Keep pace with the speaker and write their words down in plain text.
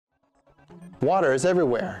Water is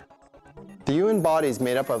everywhere. The human body is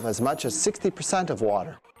made up of as much as 60% of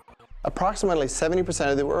water. Approximately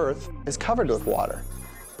 70% of the Earth is covered with water.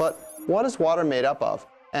 But what is water made up of,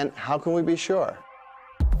 and how can we be sure?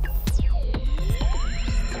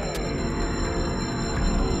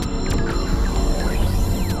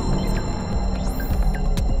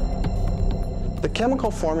 The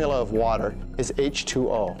chemical formula of water is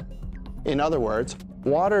H2O. In other words,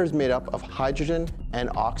 water is made up of hydrogen and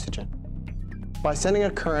oxygen. By sending a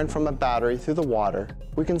current from a battery through the water,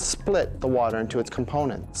 we can split the water into its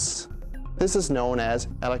components. This is known as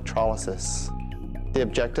electrolysis. The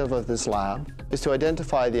objective of this lab is to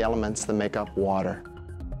identify the elements that make up water.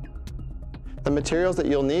 The materials that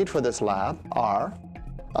you'll need for this lab are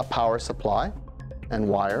a power supply and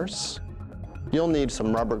wires. You'll need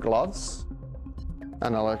some rubber gloves,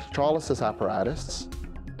 an electrolysis apparatus.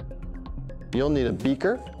 You'll need a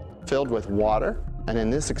beaker filled with water, and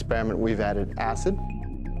in this experiment we've added acid,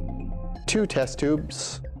 2 test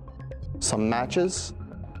tubes, some matches,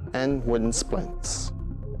 and wooden splints.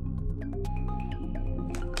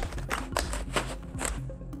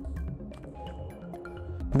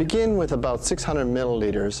 Begin with about 600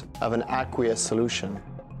 milliliters of an aqueous solution.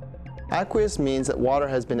 Aqueous means that water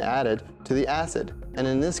has been added to the acid, and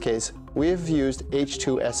in this case we have used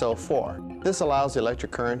H2SO4. This allows the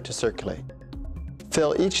electric current to circulate.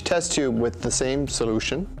 Fill each test tube with the same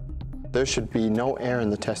solution. There should be no air in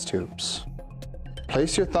the test tubes.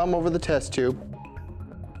 Place your thumb over the test tube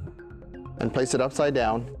and place it upside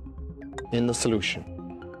down in the solution.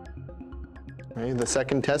 Okay, the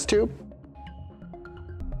second test tube.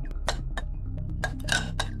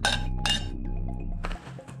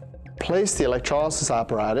 Place the electrolysis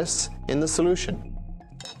apparatus in the solution.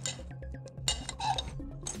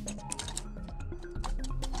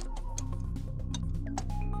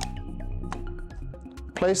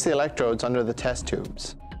 Place the electrodes under the test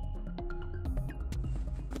tubes.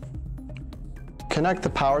 Connect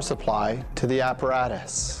the power supply to the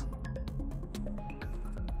apparatus.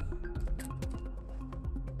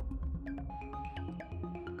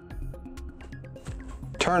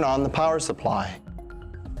 Turn on the power supply.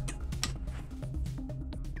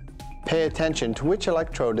 Pay attention to which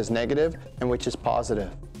electrode is negative and which is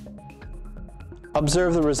positive.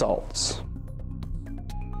 Observe the results.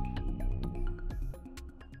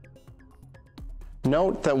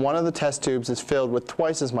 Note that one of the test tubes is filled with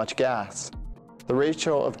twice as much gas. The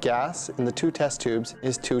ratio of gas in the 2 test tubes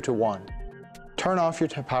is 2 to 1. Turn off your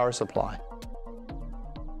power supply.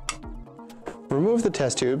 Remove the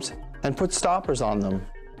test tubes and put stoppers on them.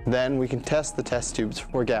 Then we can test the test tubes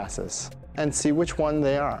for gases and see which one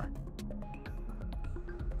they are.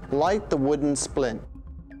 Light the wooden splint.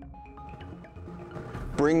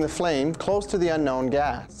 Bring the flame close to the unknown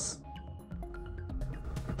gas.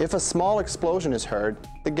 If a small explosion is heard,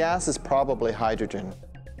 the gas is probably hydrogen.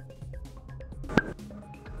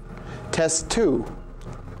 Test 2.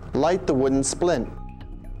 Light the wooden splint.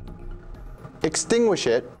 Extinguish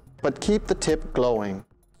it, but keep the tip glowing.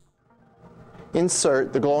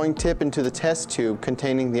 Insert the glowing tip into the test tube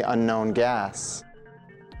containing the unknown gas.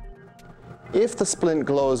 If the splint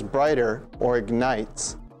glows brighter or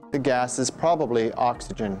ignites, the gas is probably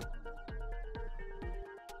oxygen.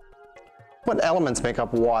 What elements make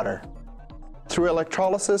up water? Through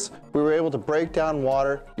electrolysis, we were able to break down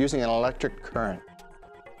water using an electric current.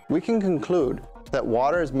 We can conclude that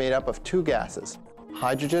water is made up of 2 gases,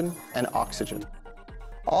 hydrogen and oxygen.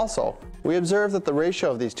 Also, we observe that the ratio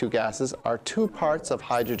of these 2 gases are 2 parts of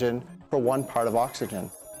hydrogen for 1 part of oxygen.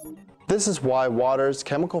 This is why water's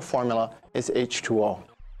chemical formula is H2O.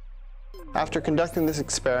 After conducting this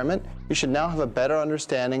experiment, you should now have a better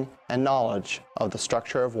understanding and knowledge of the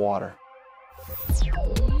structure of water.